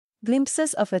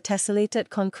Glimpses of a tessellated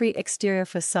concrete exterior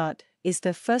facade is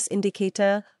the first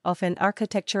indicator of an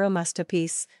architectural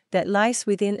masterpiece that lies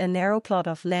within a narrow plot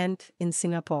of land in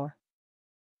Singapore.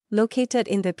 Located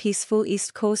in the peaceful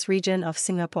East Coast region of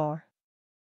Singapore.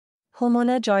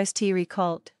 Homeowner Joyce T.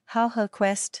 recalled how her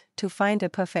quest to find a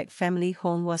perfect family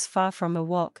home was far from a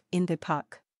walk in the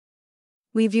park.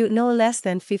 We viewed no less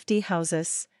than 50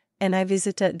 houses, and I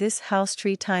visited this house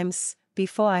 3 times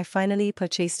before I finally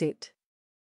purchased it.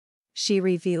 She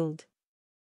revealed.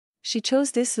 She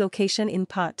chose this location in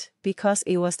part because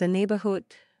it was the neighborhood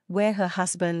where her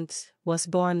husband was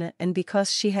born and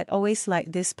because she had always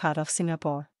liked this part of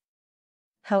Singapore.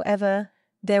 However,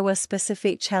 there were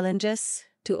specific challenges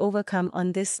to overcome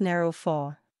on this narrow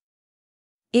 4.18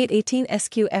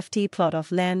 SQFT plot of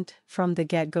land from the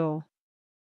get-go.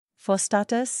 For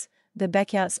starters, the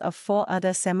backyards of 4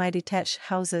 other semi-detached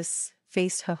houses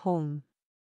faced her home.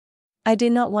 I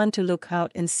did not want to look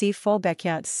out and see 4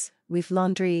 backyards with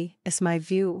laundry as my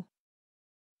view,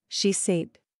 she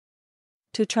said.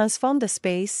 To transform the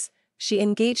space, she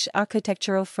engaged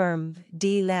architectural firm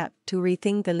D Lab to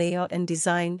rethink the layout and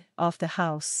design of the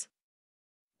house.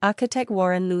 Architect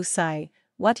Warren Lu Sai,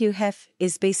 what you have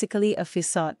is basically a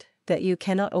facade that you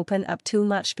cannot open up too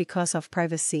much because of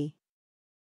privacy.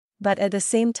 But at the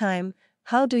same time,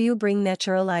 how do you bring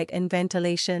natural light and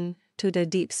ventilation to the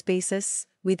deep spaces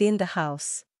within the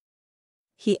house?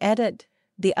 He added,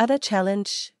 the other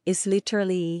challenge is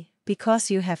literally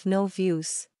because you have no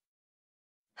views.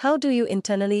 How do you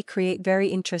internally create very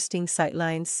interesting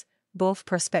sightlines, both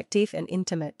prospective and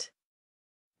intimate?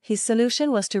 His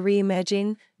solution was to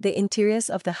reimagine the interiors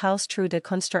of the house through the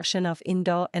construction of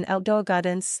indoor and outdoor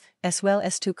gardens, as well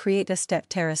as to create a step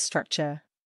terrace structure.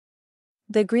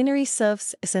 The greenery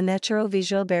serves as a natural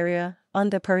visual barrier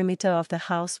on the perimeter of the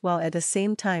house while at the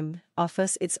same time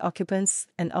offers its occupants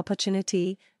an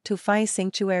opportunity to find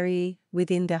sanctuary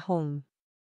within their home.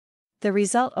 The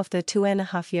result of the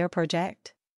 2.5-year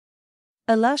project?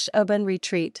 A lush urban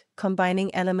retreat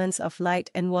combining elements of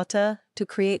light and water to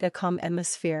create a calm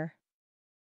atmosphere.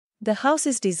 The house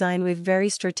is designed with very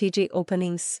strategic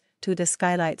openings to the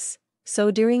skylights,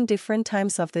 so during different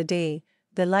times of the day,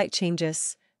 the light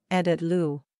changes, added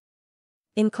Lu.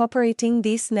 Incorporating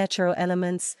these natural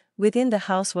elements within the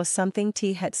house was something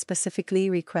T had specifically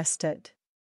requested.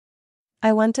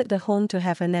 I wanted the home to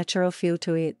have a natural feel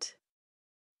to it.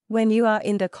 When you are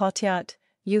in the courtyard,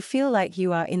 you feel like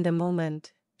you are in the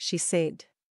moment, she said.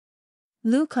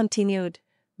 Lu continued,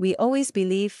 we always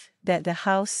believe that the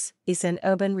house is an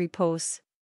urban repose.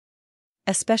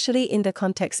 Especially in the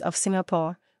context of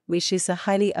Singapore, which is a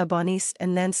highly urbanized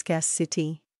and land-scarce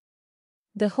city.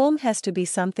 The home has to be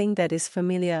something that is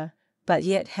familiar, but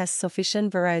yet has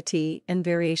sufficient variety and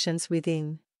variations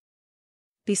within.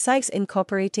 Besides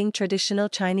incorporating traditional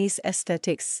Chinese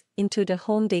aesthetics into the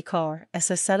home decor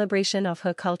as a celebration of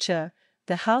her culture,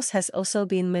 the house has also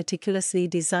been meticulously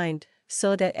designed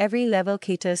so that every level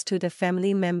caters to the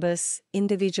family members'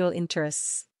 individual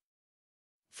interests.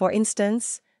 For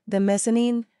instance, the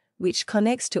mezzanine, which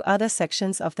connects to other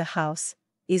sections of the house,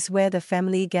 is where the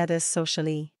family gathers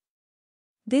socially.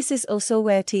 This is also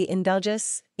where T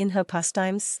indulges in her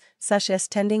pastimes, such as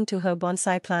tending to her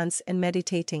bonsai plants and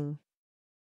meditating.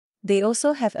 They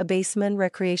also have a basement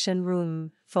recreation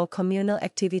room for communal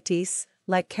activities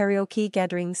like karaoke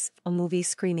gatherings or movie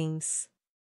screenings.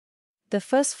 The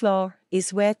first floor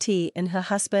is where T and her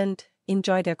husband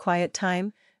enjoy their quiet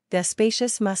time. Their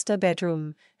spacious master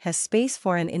bedroom has space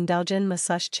for an indulgent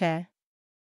massage chair.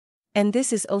 And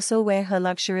this is also where her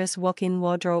luxurious walk-in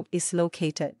wardrobe is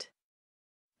located.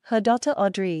 Her daughter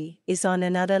Audrey is on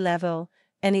another level,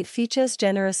 and it features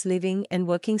generous living and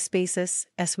working spaces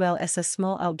as well as a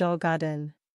small outdoor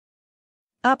garden.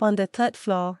 Up on the 3rd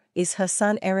floor is her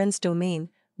son Aaron's domain,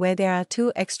 where there are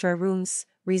 2 extra rooms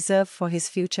reserved for his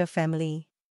future family.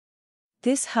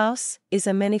 This house is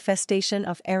a manifestation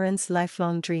of Aaron's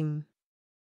lifelong dream.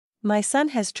 My son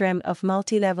has dreamt of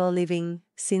multi-level living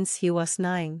since he was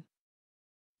 9.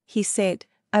 He said,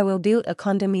 I will build a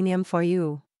condominium for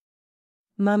you.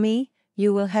 Mummy,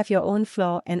 you will have your own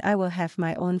floor and I will have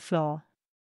my own floor.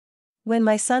 When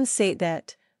my son said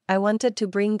that, I wanted to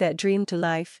bring that dream to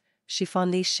life, she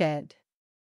fondly shared.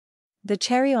 The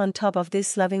cherry on top of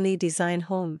this lovingly designed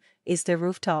home is the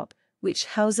rooftop, which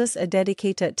houses a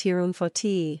dedicated tea room for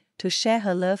tea, to share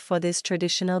her love for this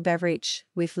traditional beverage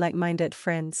with like-minded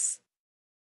friends.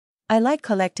 I like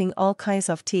collecting all kinds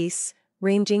of teas,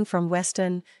 ranging from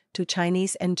Western to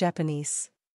Chinese and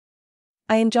Japanese.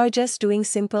 I enjoy just doing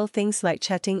simple things like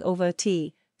chatting over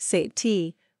tea, said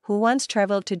T, who once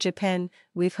traveled to Japan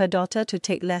with her daughter to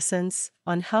take lessons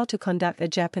on how to conduct a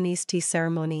Japanese tea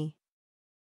ceremony.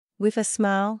 With a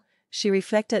smile, she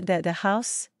reflected that the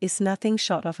house is nothing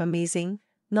short of amazing,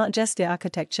 not just the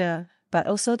architecture, but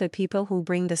also the people who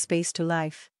bring the space to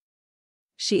life.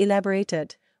 She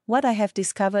elaborated, "What I have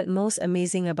discovered most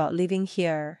amazing about living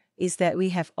here is that we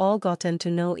have all gotten to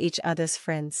know each other's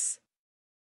friends.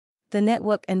 The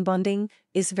network and bonding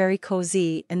is very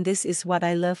cozy, and this is what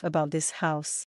I love about this house."